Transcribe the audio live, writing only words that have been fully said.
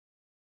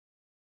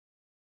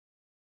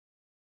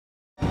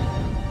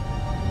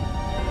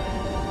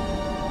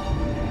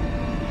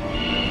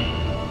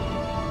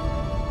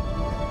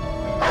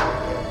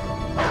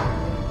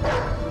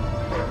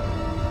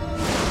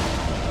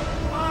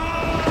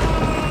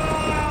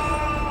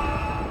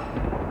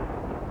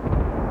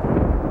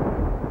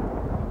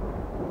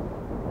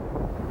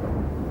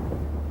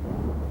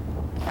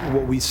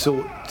we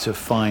sought to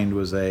find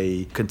was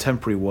a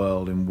contemporary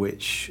world in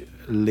which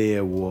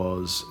Lear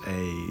was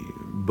a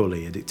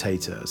bully, a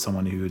dictator,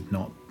 someone who had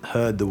not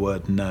heard the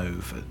word no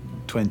for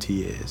 20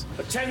 years.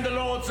 Attend the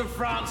lords of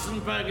France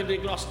and Burgundy,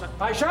 Gloucester.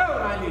 I shall,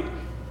 my liege.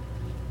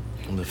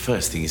 And the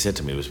first thing he said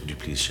to me was, would you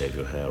please shave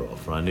your hair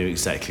off? And I knew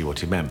exactly what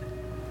he meant.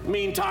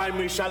 Meantime,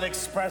 we shall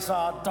express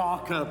our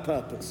darker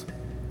purpose.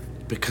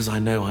 Because I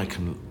know I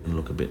can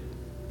look a bit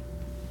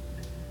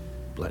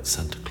like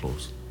Santa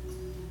Claus.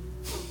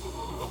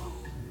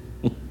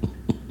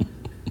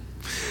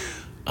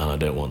 And I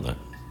don't want that.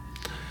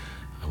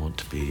 I want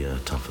to be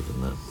tougher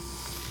than that.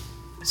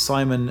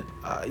 Simon,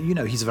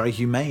 he's a very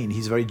humane,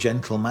 he's a very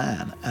gentle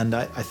man. And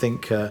I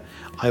think I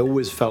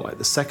always felt like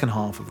the second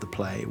half of the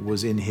play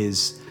was in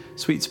his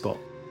sweet spot.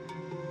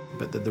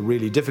 But the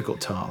really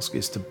difficult task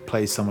is to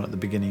play someone at the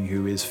beginning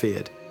who is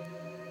feared.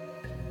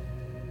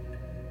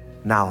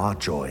 Now our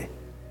joy,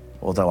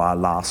 although our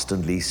last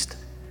and least.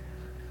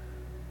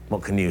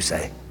 What can you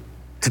say?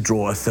 To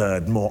draw a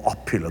third more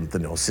opulent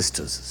than your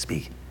sisters,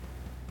 speak.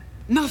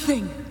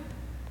 Nothing,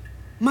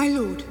 my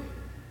lord.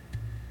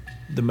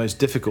 The most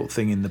difficult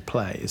thing in the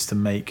play is to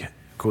make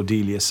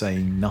Cordelia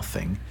saying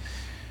nothing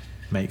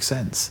make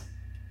sense.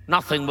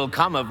 Nothing will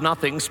come of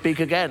nothing, speak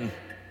again.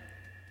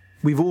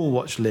 We've all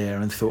watched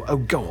Lear and thought, oh,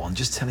 go on,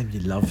 just tell him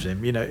you love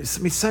him.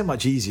 It's so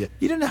much easier.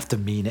 You don't have to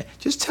mean it.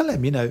 Just tell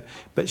him,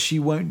 But she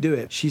won't do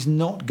it. She's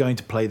not going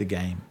to play the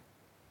game.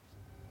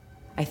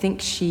 I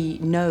think she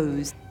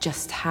knows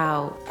just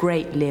how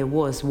great Lear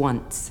was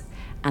once,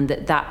 and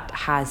that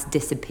has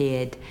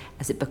disappeared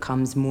as it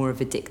becomes more of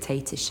a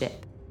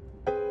dictatorship.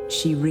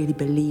 She really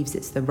believes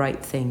it's the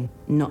right thing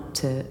not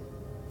to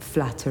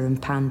flatter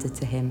and pander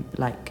to him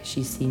like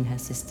she's seen her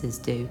sisters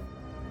do.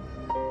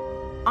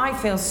 I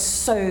feel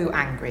so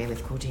angry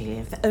with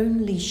Cordelia. If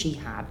only she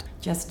had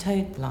just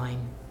towed the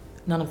line,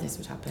 none of this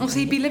would happen. Oh, so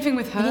he'd be living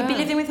with her? He'd be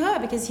living with her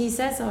because he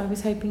says, I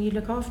was hoping you'd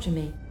look after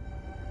me.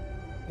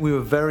 We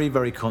were very,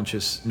 very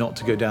conscious not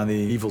to go down the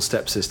evil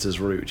stepsisters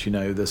route,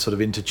 the sort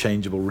of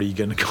interchangeable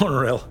Regan and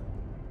Goneril.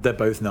 They're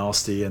both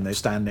nasty and they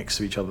stand next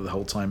to each other the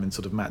whole time in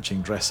sort of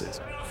matching dresses.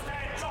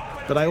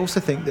 But I also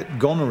think that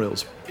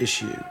Goneril's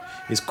issue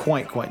is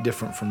quite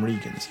different from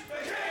Regan's.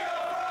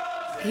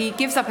 He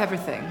gives up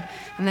everything,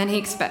 and then he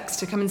expects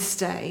to come and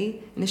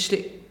stay in the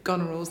Schlick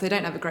Gonerils. They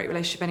don't have a great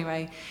relationship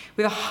anyway,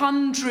 with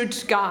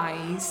 100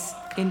 guys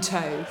in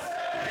tow.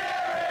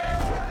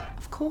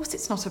 Of course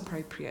it's not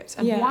appropriate.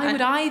 And why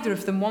would either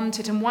of them want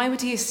it, and why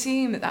would he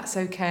assume that that's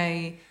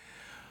okay?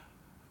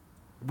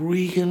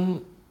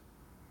 Regan,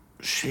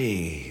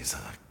 she's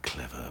a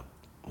clever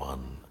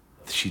one.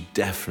 She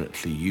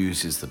definitely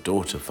uses the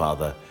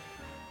daughter-father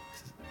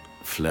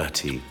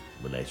flirty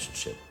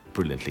relationship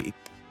brilliantly.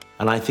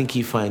 And I think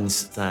he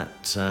finds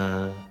that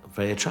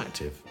very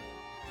attractive.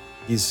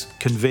 He's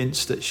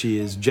convinced that she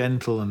is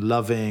gentle and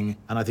loving,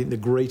 and I think the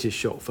greatest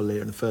shock for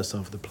Lear in the first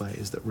half of the play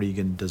is that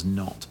Regan does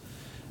not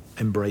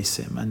embrace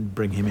him and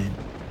bring him in.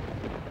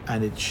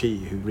 And it's she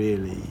who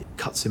really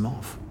cuts him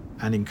off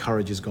and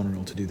encourages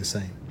Goneril to do the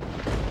same.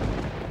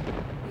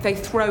 They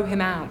throw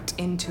him out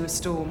into a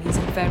storm. He's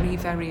a very,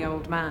 very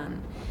old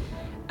man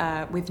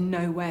with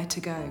nowhere to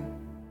go.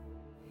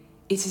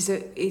 It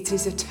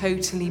is a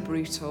totally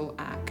brutal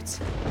act.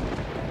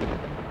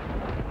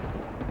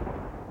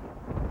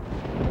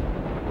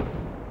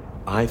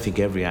 I think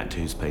every actor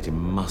who's played him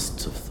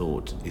must have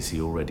thought, is he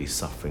already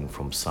suffering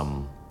from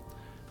some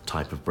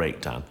type of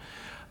breakdown?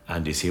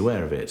 And is he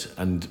aware of it?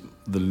 And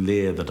the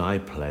Lear that I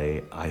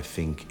play, I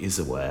think, is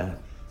aware.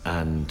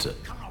 And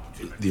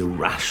the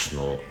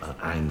irrational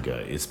anger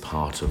is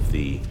part of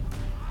the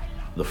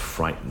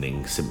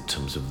frightening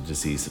symptoms of the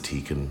disease that he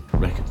can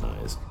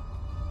recognise.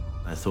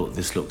 I thought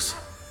this looks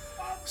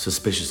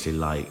suspiciously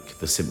like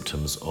the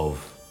symptoms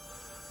of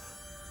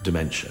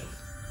dementia.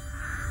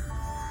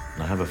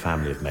 I have a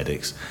family of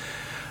medics,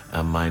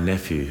 and my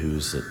nephew,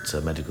 who's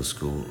at medical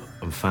school,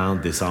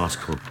 found this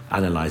article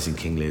analysing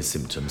King Lear's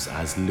symptoms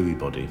as Lewy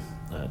body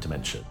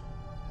dementia.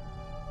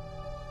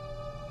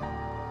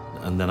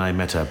 And then I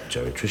met a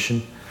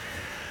geriatrician,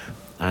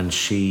 and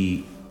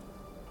she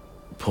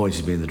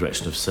pointed me in the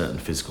direction of certain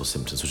physical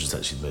symptoms, which is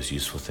actually the most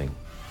useful thing.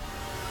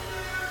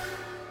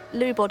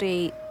 Lewy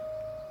body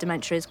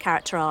dementia is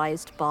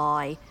characterised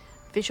by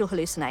visual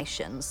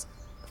hallucinations,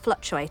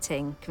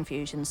 fluctuating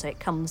confusion, so it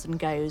comes and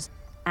goes,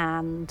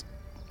 and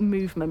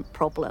movement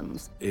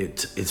problems.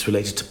 It's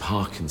related to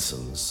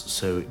Parkinson's,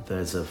 so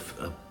there's a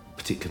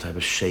particular type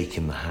of shake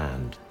in the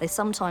hand. They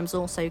sometimes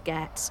also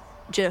get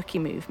jerky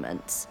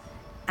movements,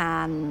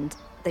 and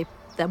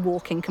their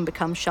walking can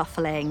become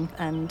shuffling,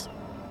 and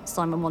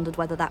Simon wondered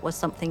whether that was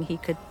something he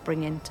could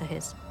bring into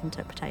his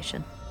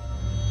interpretation.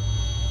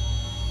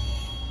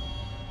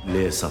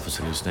 Lear suffers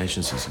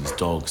hallucinations. He sees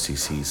dogs, he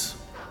sees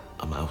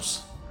a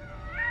mouse.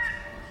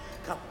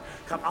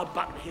 Come, I'll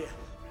button here.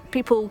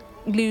 People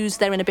lose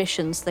their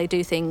inhibitions. They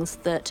do things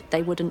that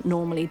they wouldn't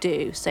normally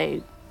do.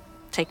 So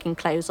taking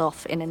clothes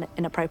off in an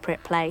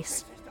inappropriate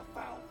place,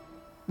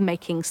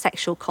 making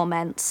sexual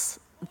comments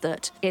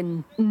that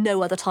in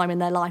no other time in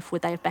their life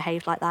would they have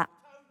behaved like that.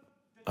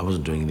 I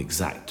wasn't doing an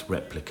exact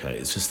replica.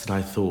 It's just that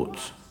I thought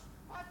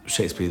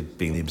Shakespeare,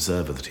 being the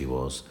observer that he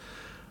was,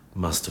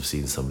 must have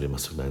seen somebody,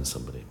 must have known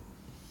somebody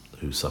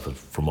who suffered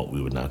from what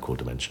we would now call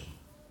dementia.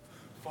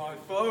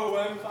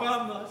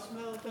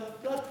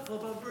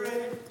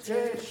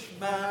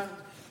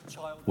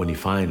 When he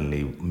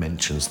finally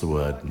mentions the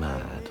word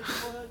mad,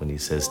 when he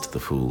says to the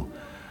fool,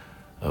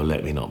 "Oh,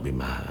 let me not be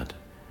mad,"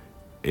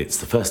 it's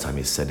the first time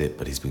he's said it,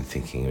 but he's been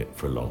thinking of it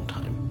for a long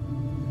time.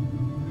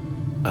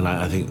 And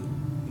I think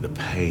the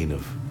pain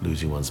of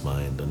losing one's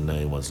mind and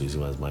knowing one's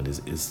losing one's mind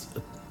is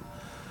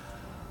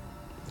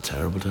a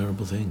terrible,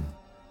 terrible thing.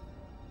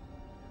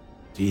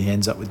 He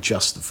ends up with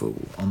just the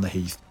fool on the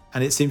heath.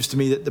 And it seems to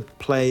me that the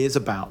play is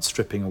about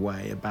stripping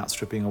away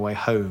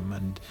home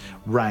and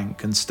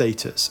rank and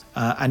status,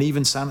 and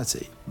even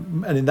sanity.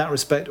 And in that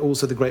respect,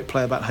 also the great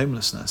play about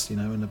homelessness,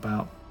 and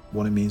about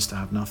what it means to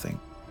have nothing.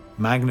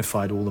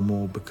 Magnified all the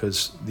more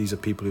because these are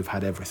people who've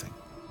had everything.